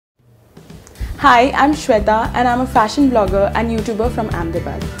Hi, I'm Shweta and I'm a fashion blogger and YouTuber from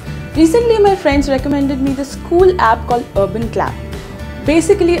Ahmedabad. Recently, my friends recommended me this cool app called UrbanClap.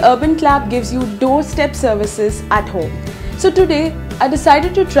 Basically, UrbanClap gives you doorstep services at home. So today, I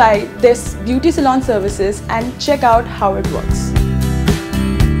decided to try this beauty salon services and check out how it works.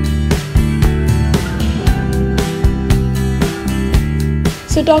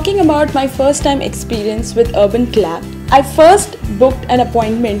 So talking about my first time experience with UrbanClap, I first booked an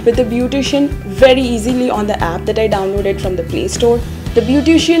appointment with a beautician very easily on the app that I downloaded from the Play Store. The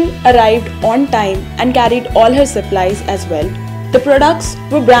beautician arrived on time and carried all her supplies as well. The products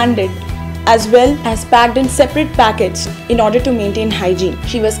were branded as well as packed in separate packets in order to maintain hygiene.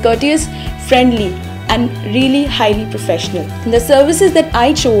 She was courteous, friendly and really highly professional. The services that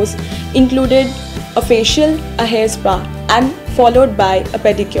I chose included a facial, a hair spa and followed by a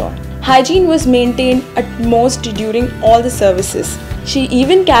pedicure. Hygiene was maintained utmost during all the services. She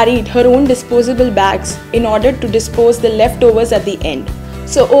even carried her own disposable bags in order to dispose the leftovers at the end.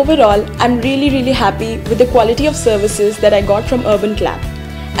 So overall, I'm really happy with the quality of services that I got from UrbanClap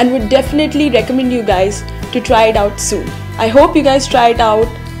and would definitely recommend you guys to try it out soon. I hope you guys try it out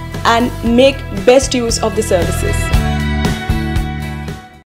and make best use of the services.